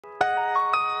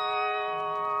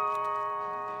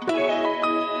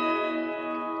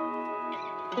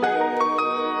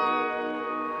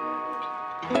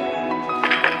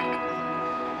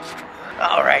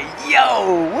right,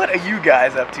 yo, what are you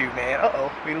guys up to, man?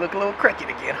 Uh-oh, we look a little crooked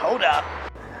again. Hold up.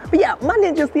 But yeah, my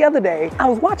ninjas the other day, I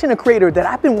was watching a creator that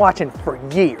I've been watching for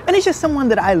years. And it's just someone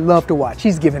that I love to watch.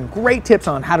 She's given great tips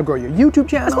on how to grow your YouTube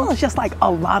channel, as well as just like a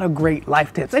lot of great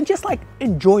life tips and just like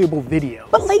enjoyable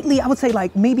videos. But lately, I would say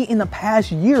like maybe in the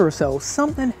past year or so,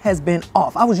 something has been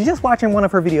off. I was just watching one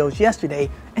of her videos yesterday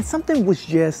and something was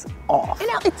just off. And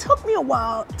now it took me a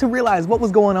while to realize what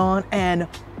was going on and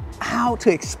how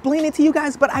to explain it to you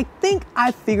guys, but I think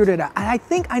I figured it out. I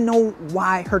think I know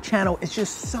why her channel is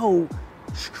just so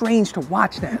strange to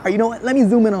watch now. You know what? Let me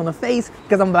zoom in on the face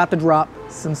because I'm about to drop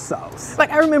some sauce.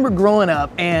 Like I remember growing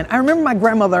up and I remember my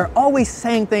grandmother always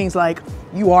saying things like,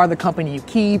 you are the company you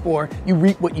keep, or you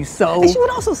reap what you sow. And she would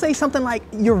also say something like,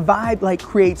 your vibe like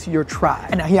creates your tribe.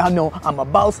 And now y'all know I'm a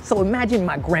boss, so imagine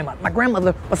my grandmother. My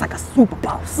grandmother was like a super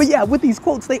boss. But yeah, with these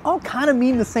quotes, they all kind of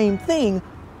mean the same thing,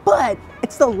 but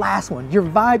it's the last one. Your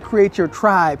vibe creates your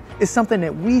tribe is something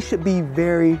that we should be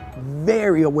very,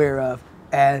 very aware of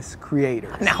as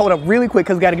creators. Now hold up really quick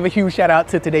because we got to give a huge shout out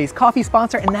to today's coffee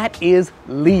sponsor, and that is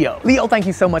Leo. Leo, thank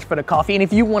you so much for the coffee, and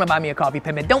if you want to buy me a coffee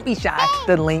payment, don't be shy,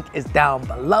 the link is down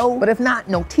below. But if not,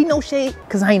 no tea, no shade,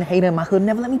 because I ain't a hater in my hood,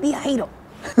 never let me be a hater.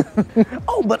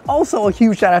 Oh, but also a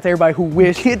huge shout out to everybody who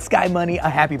wished Kid Sky Money a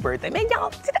happy birthday. Man,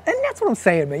 y'all, and that's what I'm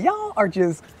saying, man. Y'all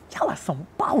are some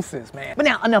bosses, man. But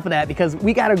now enough of that, because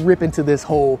we got to grip into this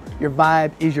whole your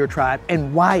vibe is your tribe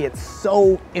and why it's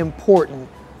so important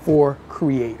for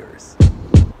creators.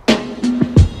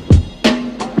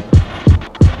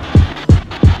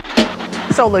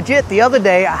 So legit, the other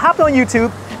day I hopped on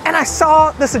YouTube and I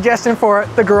saw the suggestion for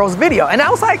the girl's video, and I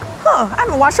was like, I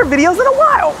haven't watched her videos in a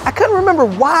while. I couldn't remember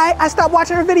why I stopped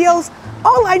watching her videos.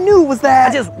 All I knew was that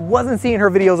I just wasn't seeing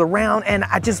her videos around and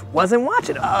I just wasn't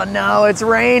watching them. Oh no, it's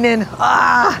raining.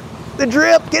 The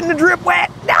drip, getting the drip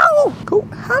wet. No! Cool.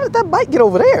 How did that bike get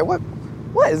over there? What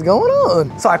is going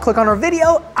on? So I click on her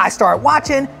video, I start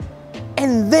watching,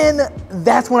 and then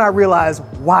that's when I realized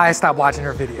why I stopped watching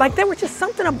her video. Like there was just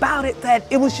something about it that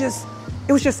it was just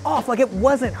off. Like it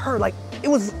wasn't her. Like it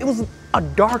was a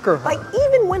darker her. Like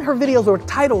even when her videos were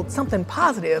titled something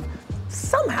positive,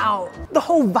 somehow the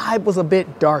whole vibe was a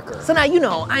bit darker. So now, you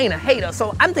know, I ain't a hater,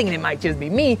 so I'm thinking it might just be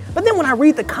me. But then when I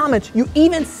read the comments, you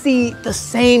even see the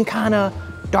same kind of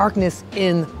darkness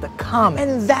in the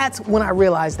comments. And that's when I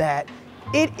realized that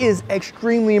it is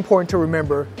extremely important to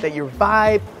remember that your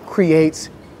vibe creates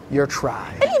your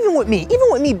tribe. And even with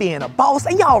me being a boss,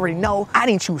 and y'all already know I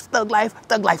didn't choose Thug Life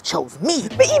chose me.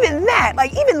 But even that,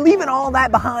 like even leaving all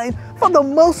that behind, for the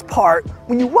most part,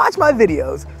 when you watch my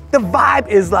videos, the vibe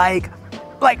is like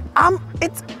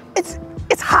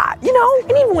it's hot, you know?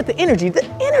 And even with the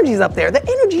energy's up there. The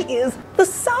energy is the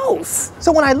sauce.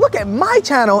 So when I look at my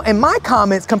channel and my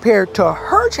comments compared to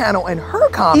her channel and her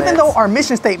comments, even though our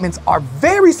mission statements are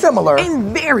very similar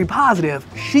and very positive,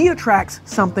 she attracts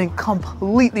something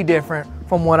completely different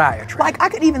from what I attract. Like I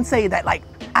could even say that like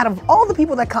out of all the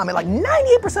people that comment, like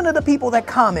 98% of the people that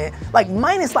comment, like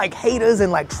minus like haters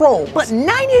and like trolls, but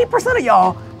 98% of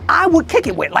y'all I would kick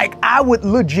it with. Like I would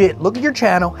legit look at your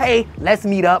channel, hey, let's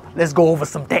meet up, let's go over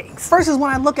some things. Versus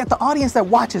when I look at the audience that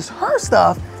watches her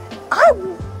stuff, I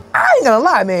ain't gonna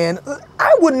lie, man,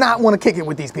 I would not want to kick it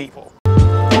with these people.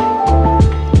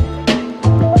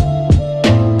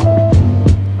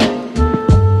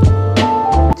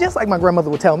 Just like my grandmother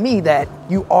would tell me that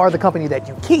you are the company that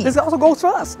you keep. This also goes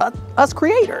for us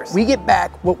creators. We get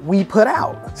back what we put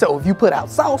out. So if you put out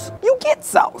sauce, you get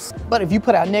sauce. But if you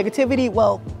put out negativity,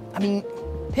 well, I mean,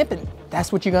 pimping,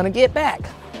 that's what you're gonna get back.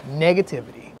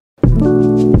 Negativity.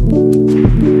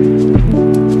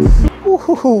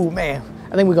 Ooh, man.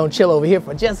 I think we're gonna chill over here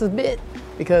for just a bit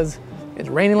because it's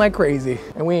raining like crazy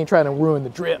and we ain't trying to ruin the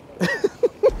drip.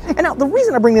 And now the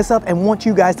reason I bring this up and want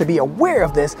you guys to be aware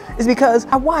of this is because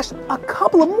I watched a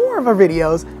couple of more of her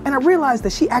videos and I realized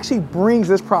that she actually brings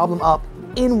this problem up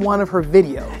in one of her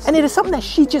videos. And it is something that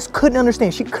she just couldn't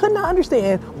understand. She could not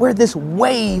understand where this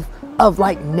wave of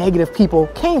like negative people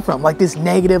came from, like this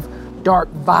negative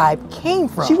dark vibe came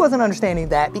from. She wasn't understanding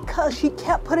that because she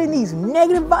kept putting these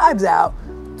negative vibes out,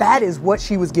 that is what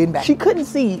she was getting back. She couldn't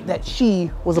see that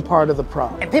she was a part of the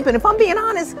problem. And Pimpin', if I'm being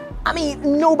honest, I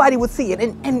mean, nobody would see it.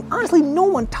 And honestly, no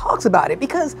one talks about it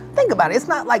because think about it. It's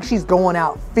not like she's going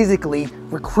out physically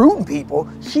recruiting people.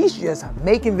 She's just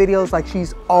making videos like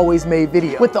she's always made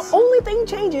videos. With the only thing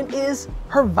changing is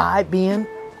her vibe being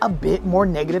a bit more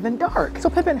negative and dark. So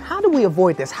Pimpin', how do we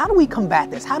avoid this? How do we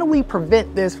combat this? How do we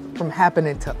prevent this from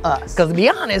happening to us? Because to be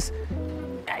honest,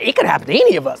 it could happen to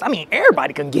any of us. I mean,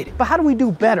 everybody can get it. But how do we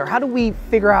do better? How do we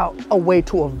figure out a way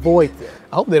to avoid this?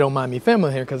 I hope they don't mind me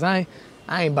filming here because I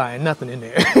ain't buying nothing in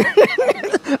there.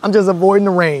 I'm just avoiding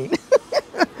the rain.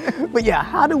 But yeah,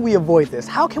 how do we avoid this?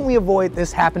 How can we avoid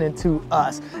this happening to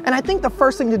us? And I think the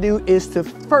first thing to do is to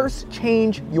first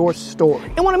change your story.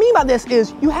 And what I mean by this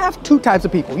is you have two types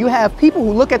of people. You have people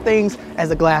who look at things as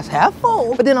the glass half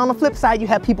full, but then on the flip side, you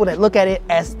have people that look at it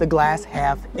as the glass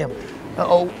half empty.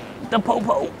 Uh-oh, the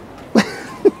po-po.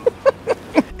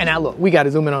 And now look, we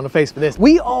gotta zoom in on the face for this.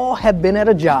 We all have been at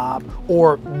a job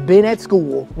or been at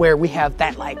school where we have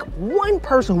that like one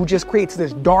person who just creates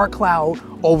this dark cloud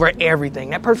over everything.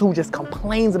 That person who just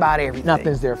complains about everything.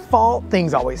 Nothing's their fault,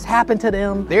 things always happen to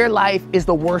them. Their life is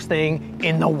the worst thing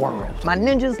in the world. My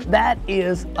ninjas, that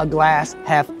is a glass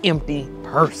half empty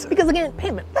person. Because again,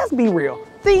 payment, let's be real.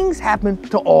 Things happen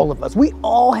to all of us. We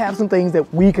all have some things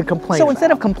that we could complain about. So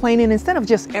instead of complaining, instead of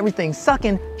just everything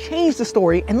sucking, change the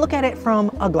story and look at it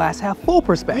from a glass half full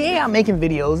perspective. Yeah, I'm making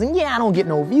videos and yeah, I don't get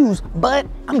no views, but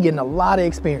I'm getting a lot of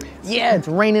experience. Yeah, it's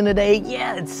raining today.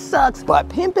 Yeah, it sucks, but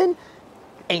pimping,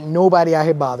 ain't nobody out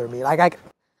here bothering me. Like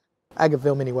I can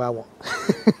film anywhere I want.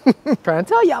 Trying to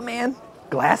tell y'all, man,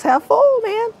 glass half full,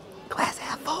 man. Glass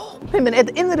half full. Pimping, at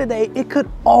the end of the day, it could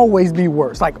always be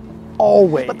worse. Like,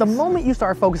 always. But the moment you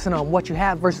start focusing on what you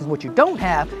have versus what you don't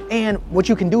have and what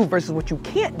you can do versus what you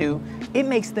can't do, it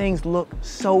makes things look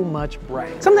so much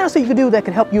brighter. Something else that you could do that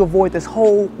could help you avoid this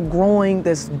whole growing,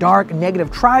 this dark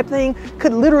negative tribe thing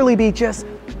could literally be just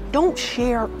don't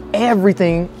share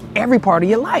everything, every part of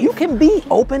your life. You can be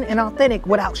open and authentic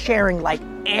without sharing like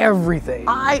everything.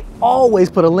 I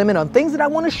always put a limit on things that I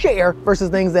want to share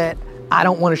versus things that I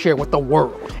don't want to share with the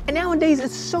world. And nowadays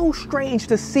it's so strange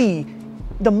to see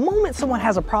the moment someone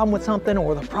has a problem with something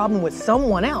or the problem with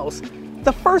someone else,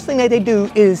 the first thing that they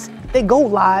do is they go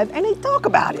live and they talk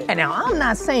about it. And now I'm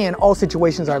not saying all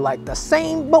situations are like the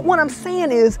same, but what I'm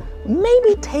saying is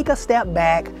maybe take a step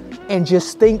back and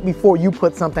just think before you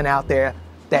put something out there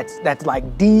that's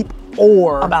like deep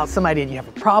or about somebody that you have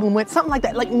a problem with, something like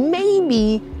that. Like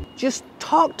maybe just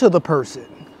talk to the person.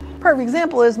 Perfect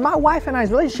example is my wife and I's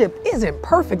relationship isn't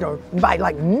perfect or by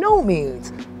like no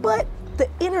means, but the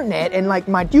internet and like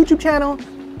my YouTube channel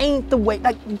ain't the way,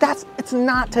 like that's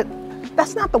not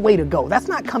the way to go. That's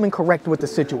not coming correct with the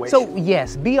situation. So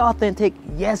yes, be authentic,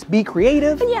 yes, be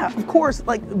creative, and yeah, of course,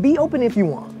 like be open if you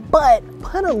want, but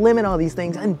put a limit on these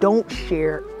things and don't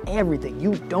share everything.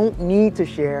 You don't need to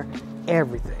share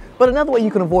everything. But another way you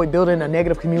can avoid building a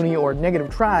negative community or negative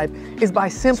tribe is by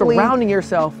simply surrounding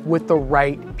yourself with the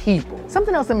right people.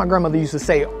 Something else that my grandmother used to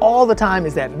say all the time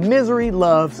is that misery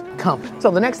loves company. So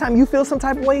the next time you feel some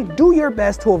type of way, do your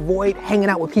best to avoid hanging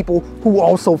out with people who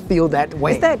also feel that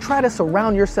way. Instead, try to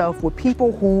surround yourself with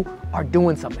people who are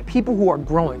doing something, people who are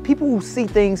growing, people who see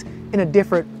things in a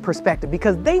different perspective,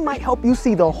 because they might help you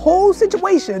see the whole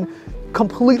situation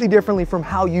completely differently from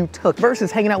how you took it.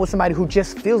 Versus hanging out with somebody who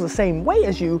just feels the same way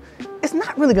as you, it's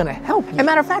not really gonna help you. As a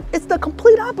matter of fact, it's the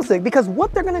complete opposite, because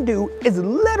what they're gonna do is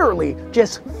literally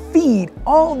just feed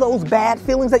all those bad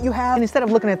feelings that you have, and instead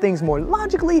of looking at things more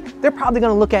logically, they're probably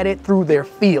gonna look at it through their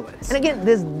feelings. And again,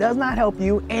 this does not help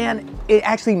you, and it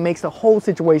actually makes the whole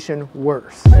situation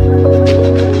worse.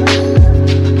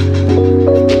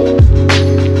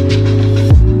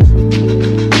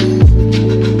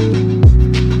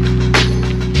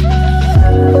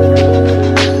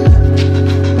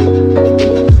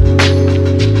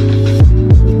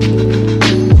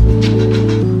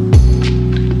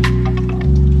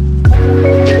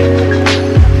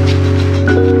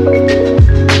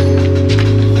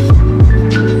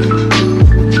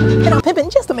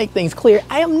 Things clear,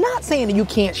 I am not saying that you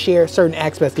can't share certain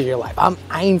aspects of your life. I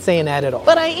ain't saying that at all.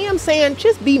 But I am saying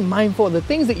just be mindful of the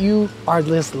things that you are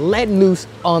just letting loose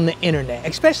on the internet,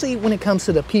 especially when it comes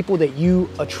to the people that you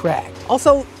attract.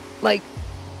 Also, like,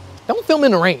 don't film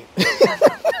in the rain.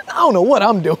 I don't know what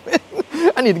I'm doing.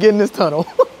 I need to get in this tunnel.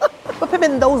 But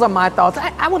Pippin, those are my thoughts.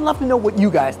 I would love to know what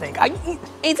you guys think.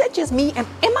 Is that just me? Am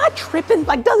I tripping?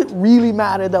 Like, does it really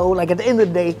matter though? Like at the end of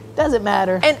the day, does it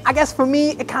matter? And I guess for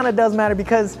me, it kind of does matter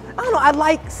because, I don't know, I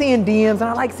like seeing DMs and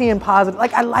I like seeing positive,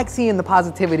 like I like seeing the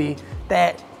positivity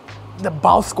that the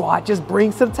Boss Squad just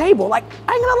brings to the table. Like,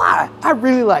 I ain't gonna lie, I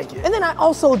really like it. And then I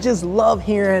also just love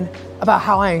hearing about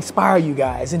how I inspire you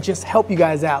guys and just help you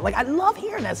guys out. Like, I love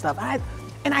hearing that stuff.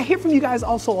 And I hear from you guys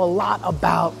also a lot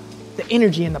about the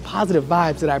energy and the positive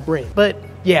vibes that I bring. But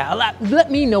yeah, let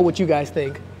me know what you guys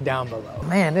think down below.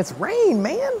 Man, it's rain,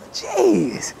 man.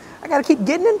 Jeez, I gotta keep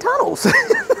getting in tunnels.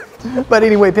 But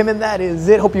anyway, Pimpin', that is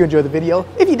it. Hope you enjoyed the video.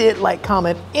 If you did, like,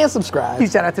 comment, and subscribe.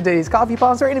 Huge shout out to today's coffee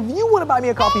sponsor. And if you want to buy me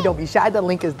a coffee, don't be shy. The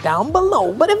link is down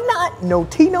below. But if not, no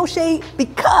tea, no shade,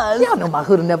 because y'all know my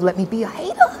hood'll never let me be a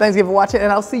hater. Thanks again for watching,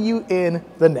 and I'll see you in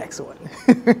the next one.